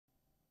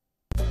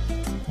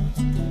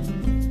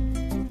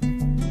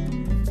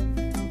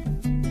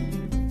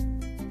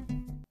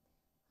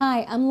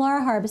Hi, I'm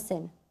Laura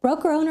Harbison,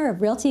 broker-owner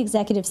of Realty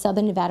Executive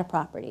Southern Nevada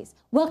Properties.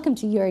 Welcome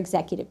to your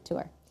executive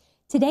tour.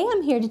 Today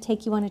I'm here to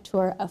take you on a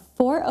tour of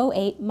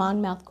 408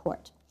 Monmouth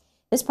Court.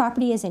 This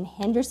property is in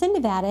Henderson,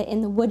 Nevada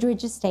in the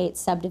Woodridge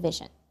Estates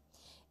subdivision.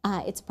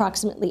 It's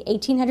approximately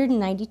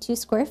 1,892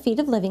 square feet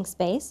of living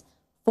space,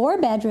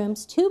 4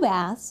 bedrooms, 2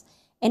 baths,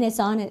 and it's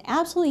on an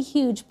absolutely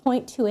huge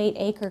 0.28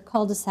 acre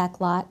cul-de-sac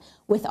lot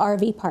with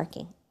RV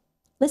parking.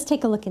 Let's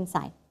take a look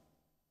inside.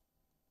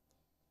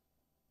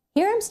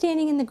 Here I'm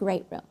standing in the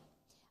great room.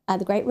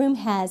 The great room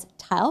has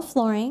tile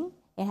flooring,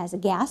 it has a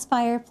gas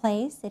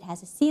fireplace, it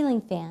has a ceiling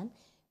fan,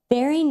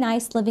 very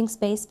nice living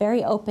space,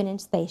 very open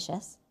and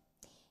spacious.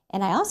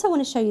 And I also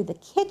want to show you the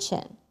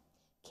kitchen.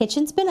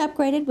 Kitchen's been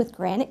upgraded with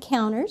granite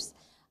counters.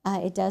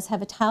 It does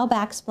have a tile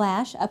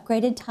backsplash,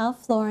 upgraded tile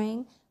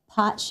flooring,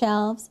 pot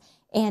shelves,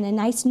 and a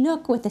nice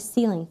nook with a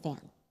ceiling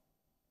fan.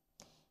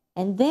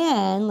 And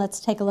then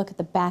let's take a look at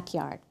the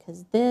backyard,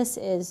 because this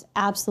is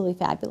absolutely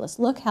fabulous.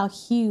 Look how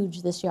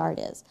huge this yard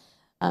is.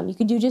 You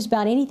can do just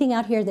about anything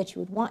out here that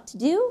you would want to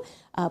do.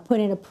 Put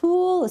in a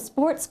pool, a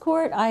sports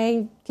court.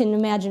 I can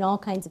imagine all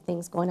kinds of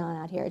things going on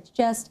out here. It's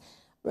just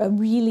a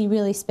really,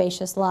 really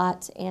spacious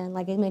lot. And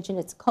like I mentioned,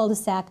 it's a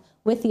cul-de-sac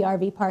with the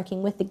RV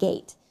parking, with the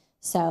gate.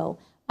 So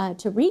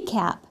to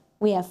recap,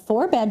 we have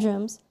 4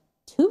 bedrooms,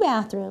 2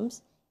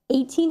 bathrooms,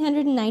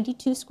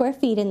 1,892 square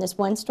feet in this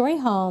one-story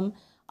home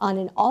on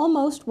an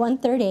almost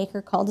 1/3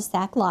 acre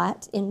cul-de-sac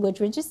lot in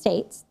Woodridge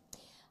Estates.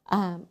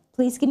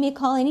 Please give me a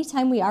call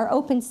anytime. We are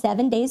open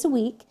 7 days a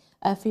week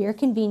for your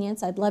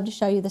convenience. I'd love to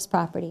show you this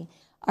property.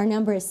 Our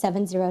number is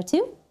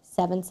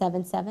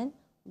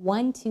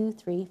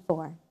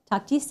 702-777-1234.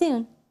 Talk to you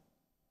soon.